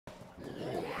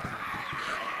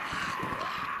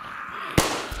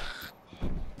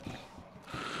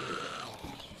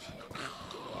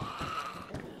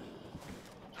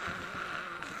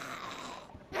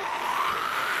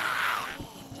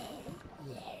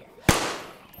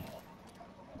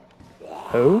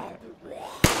Who?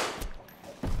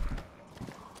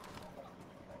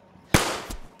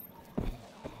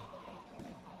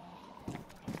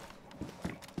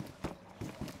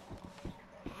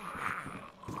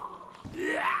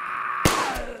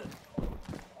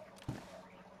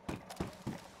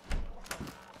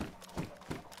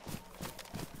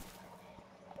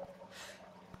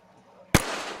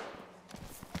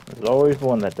 There's always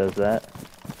one that does that.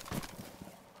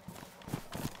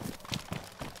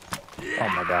 Oh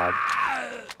my god.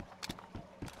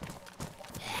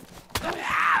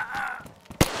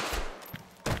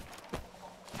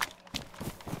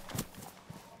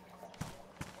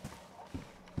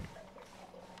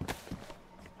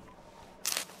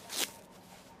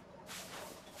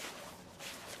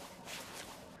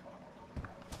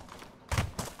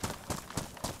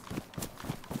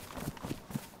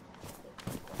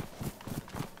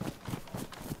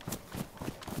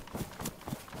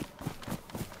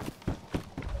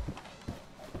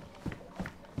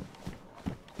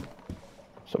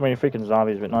 So many freaking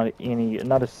zombies, but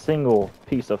not a single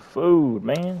piece of food,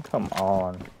 man. Come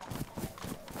on.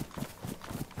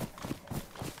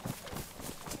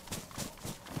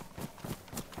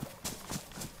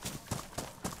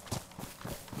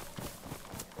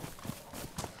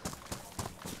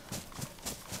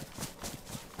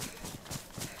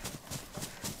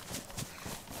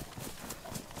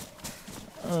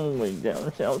 Only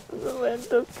down south of the land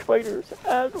of traitors,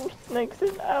 adults, snakes,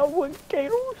 and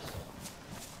alligators.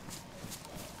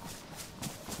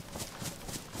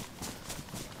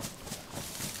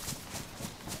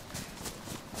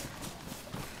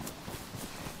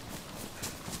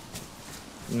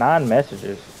 Nine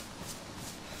messages.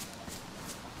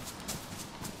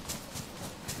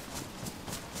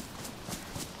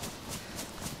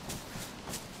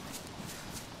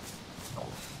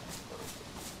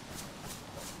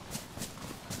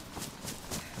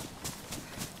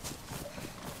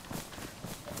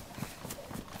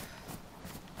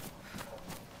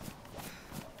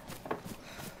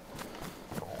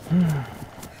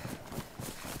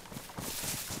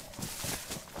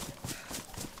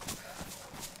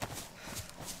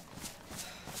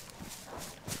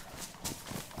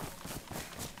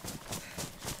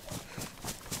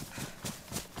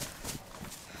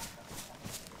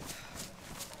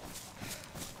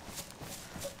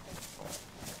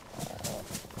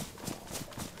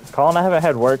 Colin, I haven't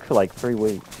had work for like 3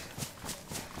 weeks.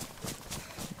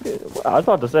 I was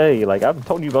about to say, like, I've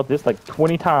told you about this like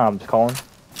 20 times, Colin.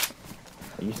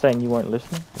 Are you saying you weren't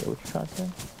listening? Is that what you're trying to say?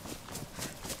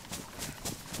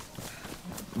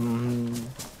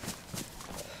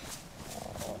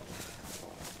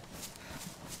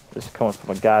 This is coming from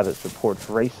a guy that supports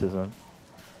racism.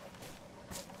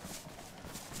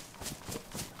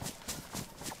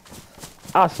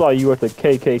 I saw you at the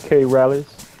KKK rallies.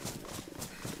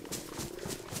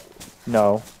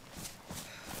 No.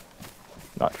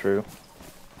 Not true.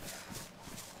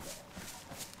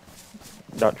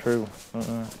 Not true.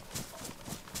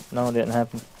 No, it didn't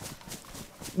happen.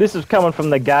 This is coming from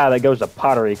the guy that goes to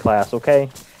pottery class, okay?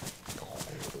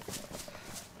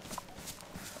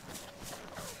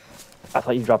 I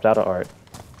thought you dropped out of art.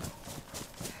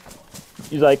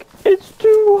 He's like, it's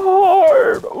too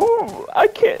hard. Ooh, I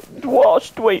can't wash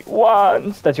straight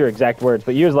lines. That's your exact words,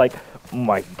 but he was like, oh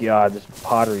my god, this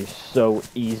pottery is so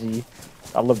easy.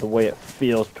 I love the way it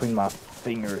feels between my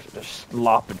fingers, just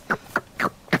slopping.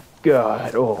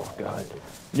 God, oh god.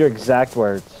 Your exact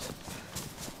words.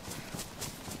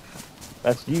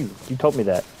 That's you. You told me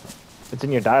that. It's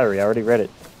in your diary. I already read it.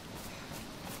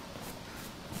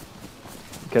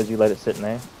 Because you let it sit in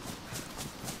there.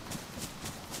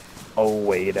 Oh,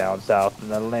 way down south in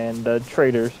the land of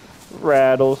traitors,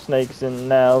 rattlesnakes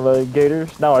and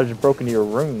alligators. Now I just broke into your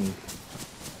room.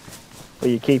 Where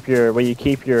you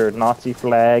keep your Nazi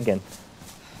flag and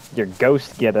your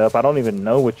ghost get up. I don't even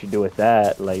know what you do with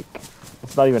that. Like,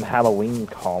 it's not even Halloween,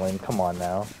 Colin. Come on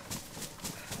now.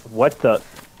 What the?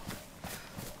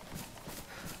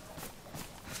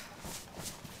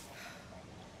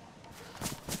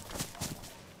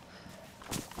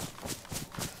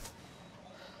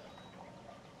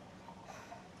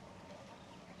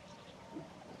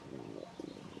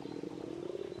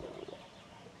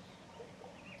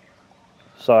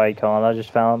 Sorry, Colin. I just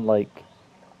found, like,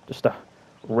 just a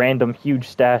random huge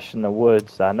stash in the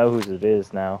woods. I know whose it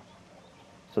is now.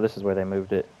 So this is where they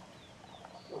moved it.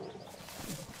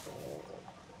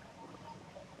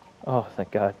 Oh, thank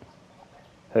God.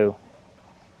 Who?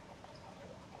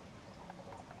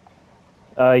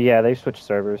 Yeah, they switched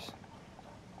servers.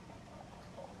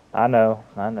 I know,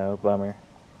 bummer.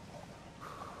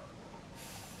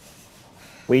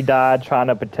 We died trying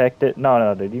to protect it. No,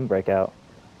 no, dude, you can break out.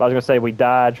 I was gonna say we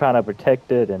died trying to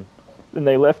protect it, and then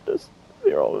they left us.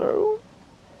 They're all on their own.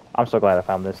 I'm so glad I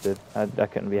found this, dude. I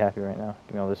couldn't be happy right now.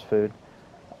 Give me all this food.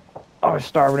 I was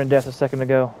starving to death a second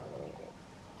ago.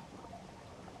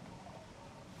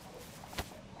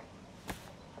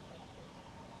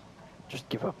 Just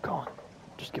give up, Colin.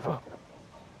 Just give up.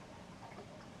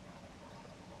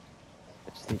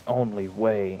 It's the only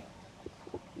way.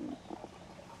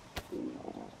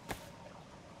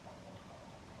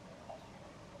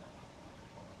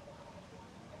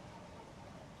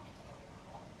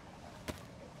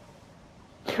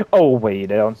 Oh, way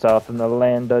down south in the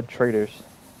land of traitors.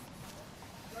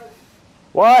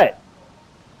 What?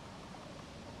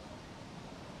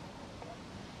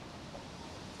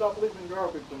 Stop leaving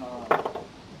garbage and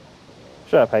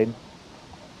Shut up, Hayden.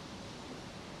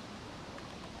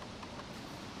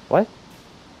 What?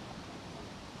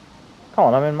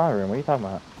 Colin, I'm in my room. What are you talking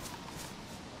about?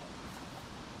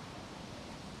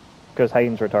 Because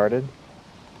Hayden's retarded?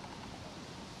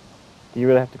 Do you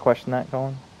really have to question that,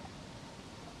 Colin?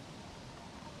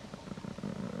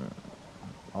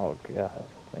 Oh, God.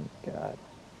 Thank God.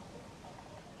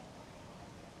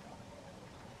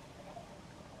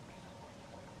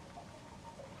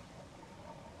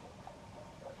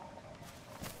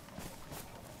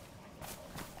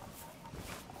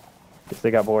 Guess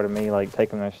they got bored of me, like,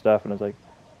 taking their stuff, and was like,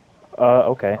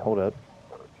 okay, hold up.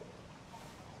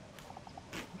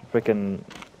 Freaking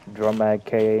drum mag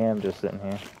KAM just sitting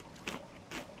here.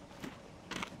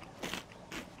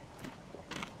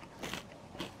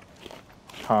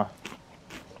 Huh.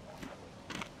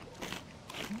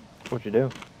 What'd you do?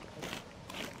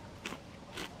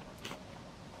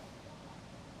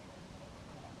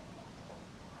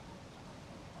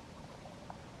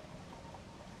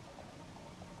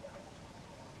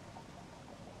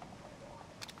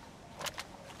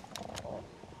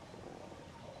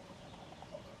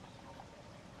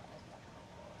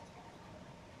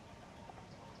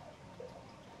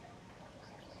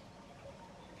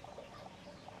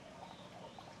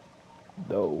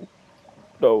 No.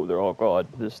 No, they're all gone.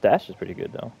 This stash is pretty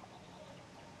good, though.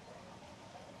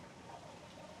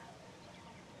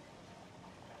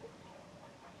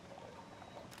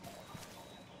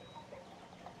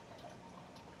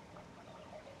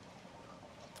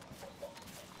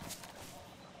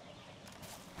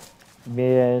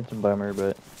 Yeah, it's a bummer,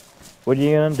 but what are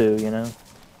you gonna do, you know?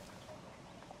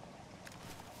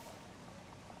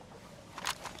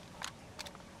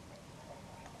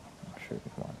 Sure,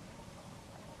 come on.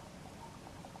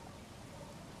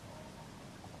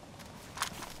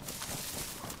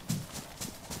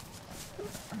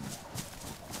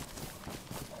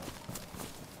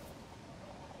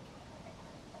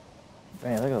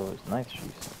 Man, look at all those knife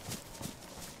shoes.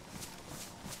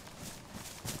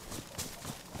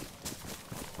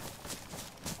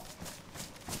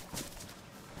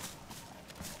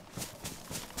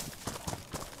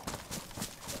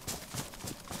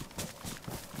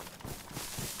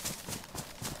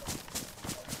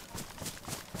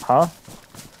 Huh?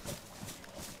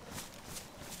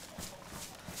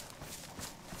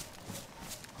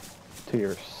 To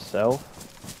yourself?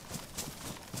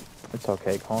 It's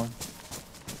okay, Colin.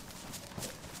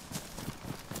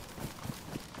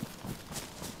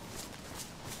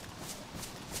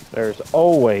 There's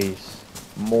always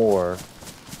more.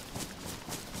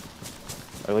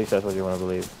 Or at least that's what you want to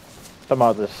believe. Talking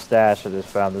about the stash I just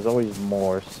found, there's always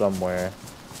more somewhere.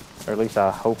 Or at least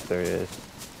I hope there is.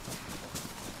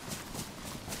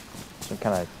 Some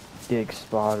kind of dig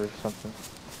spot or something.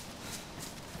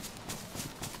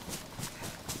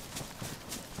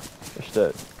 Just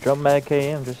a drum mag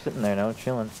KM just sitting there now,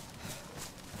 chilling.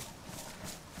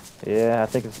 Yeah, I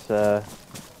think it's, I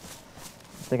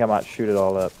think I might shoot it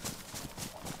all up.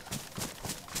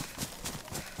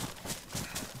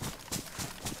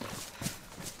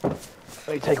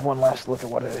 Let me take one last look at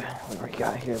what we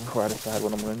got here before I decide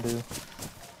what I'm going to do.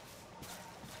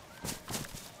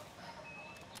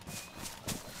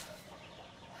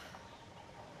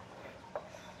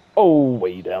 Oh,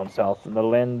 way down south in the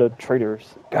land of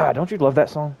traitors. God, don't you love that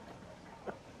song?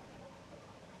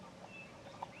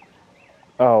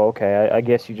 Oh, okay. I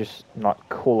guess you're just not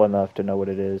cool enough to know what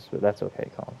it is, but that's okay,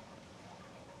 Colin.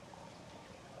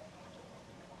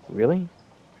 Really?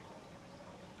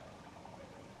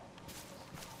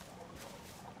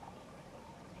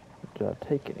 Did I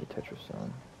take any Tetrasone?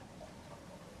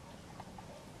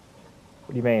 What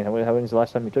do you mean? When's the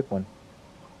last time you took one?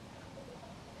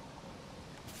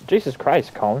 Jesus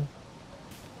Christ, Colin.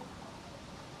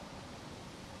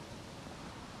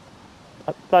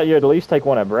 I thought you'd at least take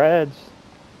one at Brad's.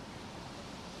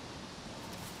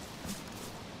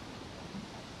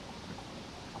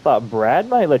 Thought Brad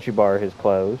might let you borrow his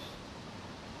clothes.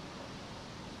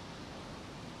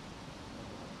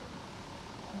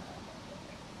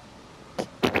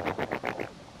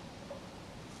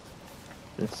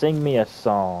 Then sing me a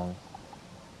song.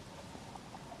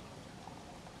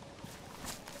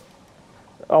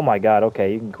 Oh my god,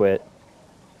 okay, you can quit.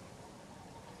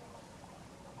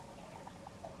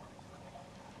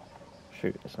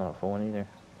 Shoot, it's not a full one either.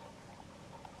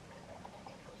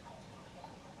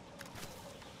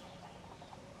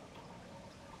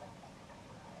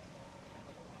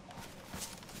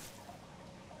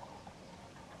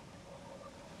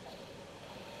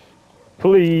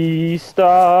 Please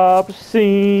stop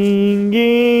singing.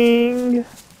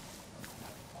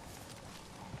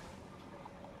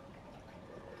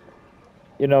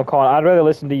 You know, Colin, I'd rather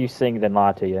listen to you sing than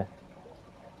lie to you.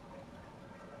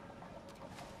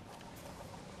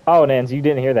 Oh, Nance, you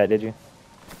didn't hear that, did you?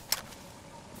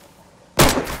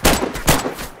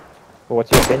 Well,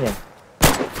 what's your opinion?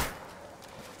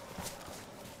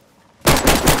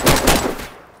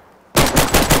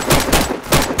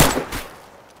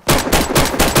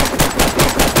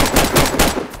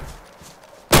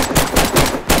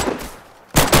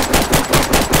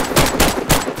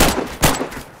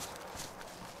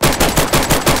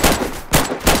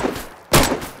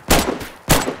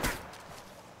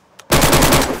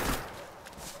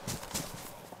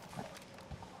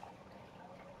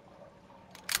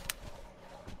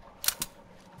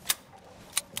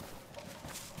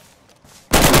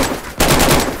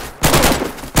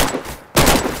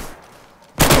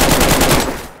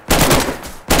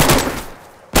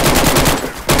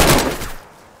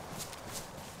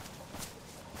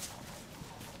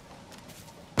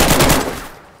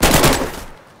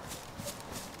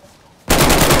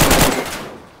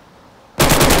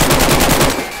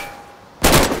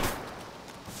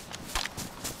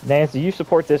 Nance, do you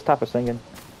support this type of singing?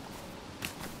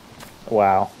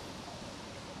 Wow.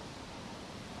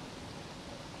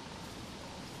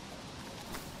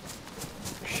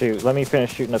 Shoot, let me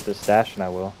finish shooting up this stash and I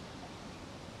will.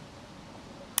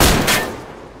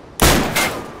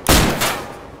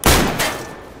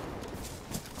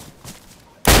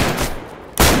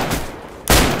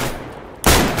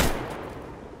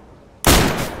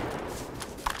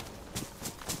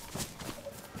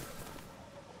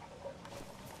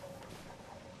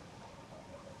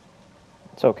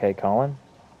 It's okay, Colin.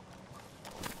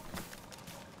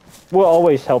 We'll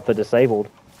always help the disabled.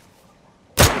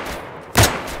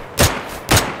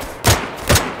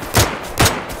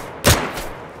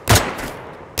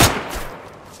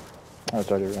 Oh,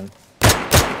 it's already run.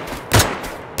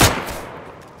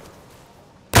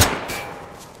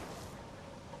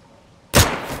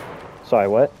 Sorry,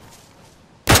 what?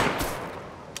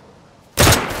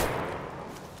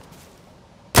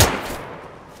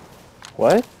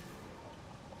 What?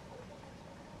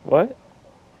 What?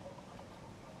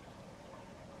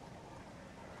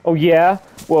 Oh yeah?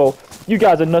 Well, you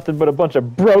guys are nothing but a bunch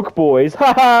of broke boys.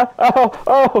 Ha ha!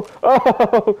 Oh!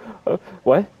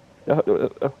 What?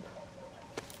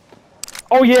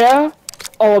 Oh yeah?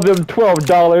 All of them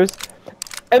 $12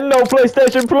 and no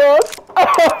PlayStation Plus?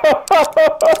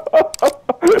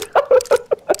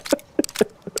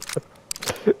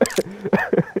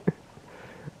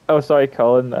 Oh, sorry,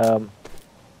 Colin.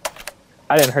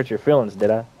 I didn't hurt your feelings,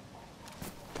 did I?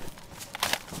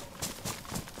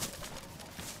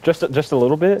 Just a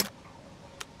little bit?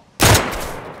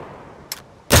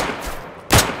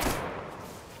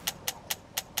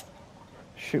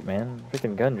 Shoot, man.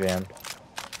 Freaking gun jammed.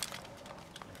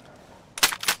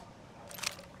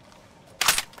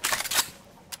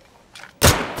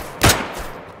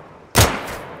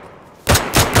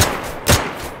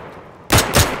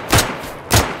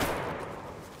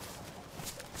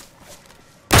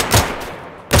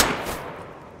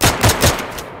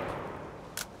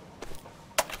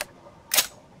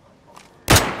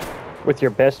 With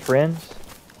your best friends?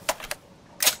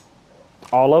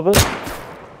 All of us?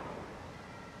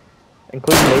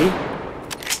 Including me?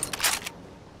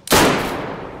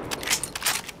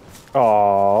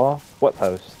 Aww. What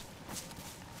post?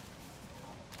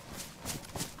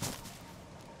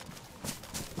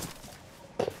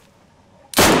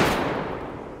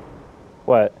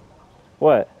 What?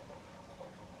 What?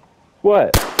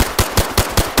 What?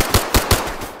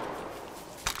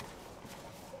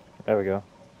 There we go.